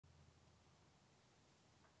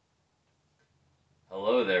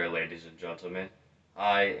Hello there, ladies and gentlemen.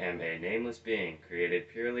 I am a nameless being created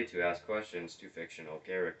purely to ask questions to fictional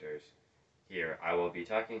characters. Here, I will be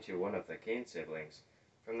talking to one of the Kane siblings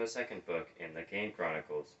from the second book in the Kane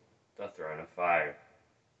Chronicles, The Throne of Fire.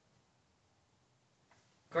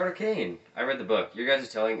 Carter Kane, I read the book. Your guys'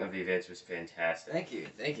 telling of the events was fantastic. Thank you.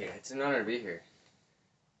 It's an honor to be here.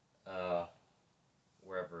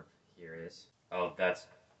 Wherever here is. Oh, that's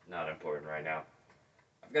not important right now.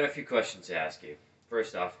 I've got a few questions to ask you.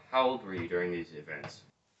 First off, how old were you during these events?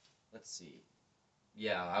 Let's see.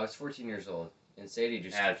 Yeah, I was 14 years old, and Sadie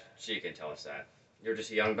just... She can tell us that. You were just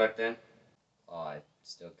a young buck then? Oh, I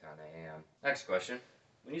still kinda am. Next question.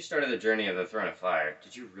 When you started the journey of the Throne of Fire,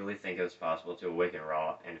 did you really think it was possible to awaken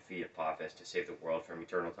Ra and defeat Apophis to save the world from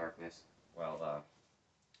eternal darkness? Well,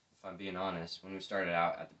 if I'm being honest, when we started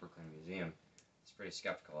out at the Brooklyn Museum, I was pretty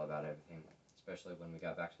skeptical about everything, especially when we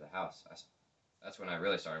got back to the house. That's when I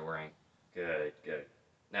really started worrying. Good.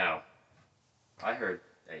 Now, I heard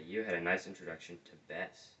that you had a nice introduction to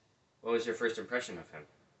Bess. What was your first impression of him?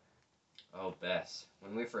 Oh, Bess.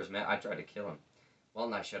 When we first met, I tried to kill him. Walt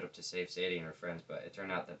and I showed up to save Sadie and her friends, but it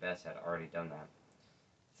turned out that Bess had already done that.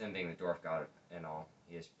 With him being the dwarf god and all,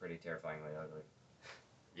 he is pretty terrifyingly ugly.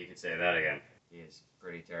 You could say that again. He is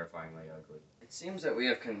pretty terrifyingly ugly. It seems that we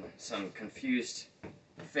have some confused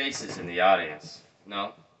faces in the audience.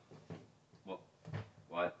 No?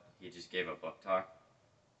 What? He just gave a book talk?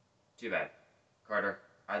 Too bad. Carter,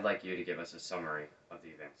 I'd like you to give us a summary of the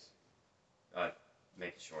events.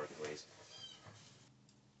 Make it short, please.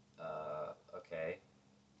 Okay.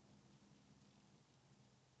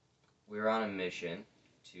 We were on a mission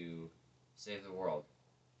to save the world.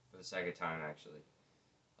 For the second time, actually.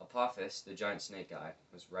 Apophis, the giant snake guy,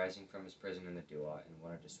 was rising from his prison in the Dua and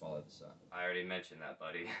wanted to swallow the sun. I already mentioned that,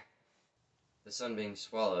 buddy. The sun being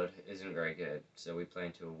swallowed isn't very good, so we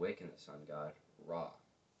plan to awaken the sun god, Ra.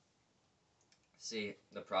 See,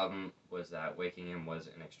 the problem was that waking him was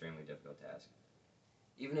an extremely difficult task.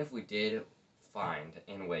 Even if we did find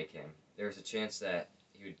and wake him, there was a chance that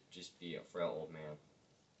he would just be a frail old man.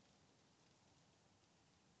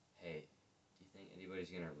 Hey, do you think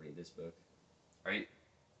anybody's gonna read this book?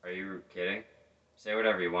 Are you kidding? Say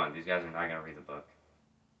whatever you want. These guys are not gonna read the book.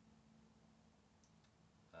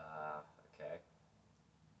 Okay.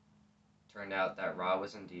 Turned out that Ra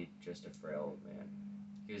was indeed just a frail old man.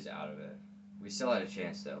 He was out of it. We still had a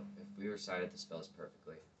chance, though. If we recited the spells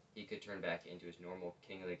perfectly, he could turn back into his normal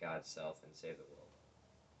King of the Gods self and save the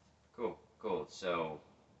world. Cool. So,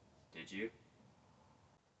 did you?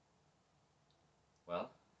 Well,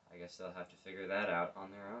 I guess they'll have to figure that out on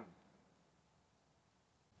their own.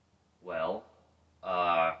 Well,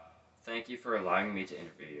 thank you for allowing me to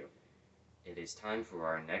interview you. It is time for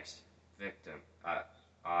our next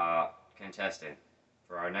contestant.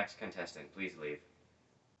 For our next contestant, please leave.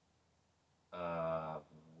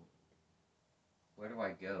 Where do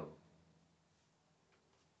I go?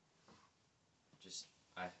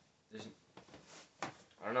 I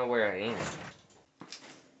don't know where I am.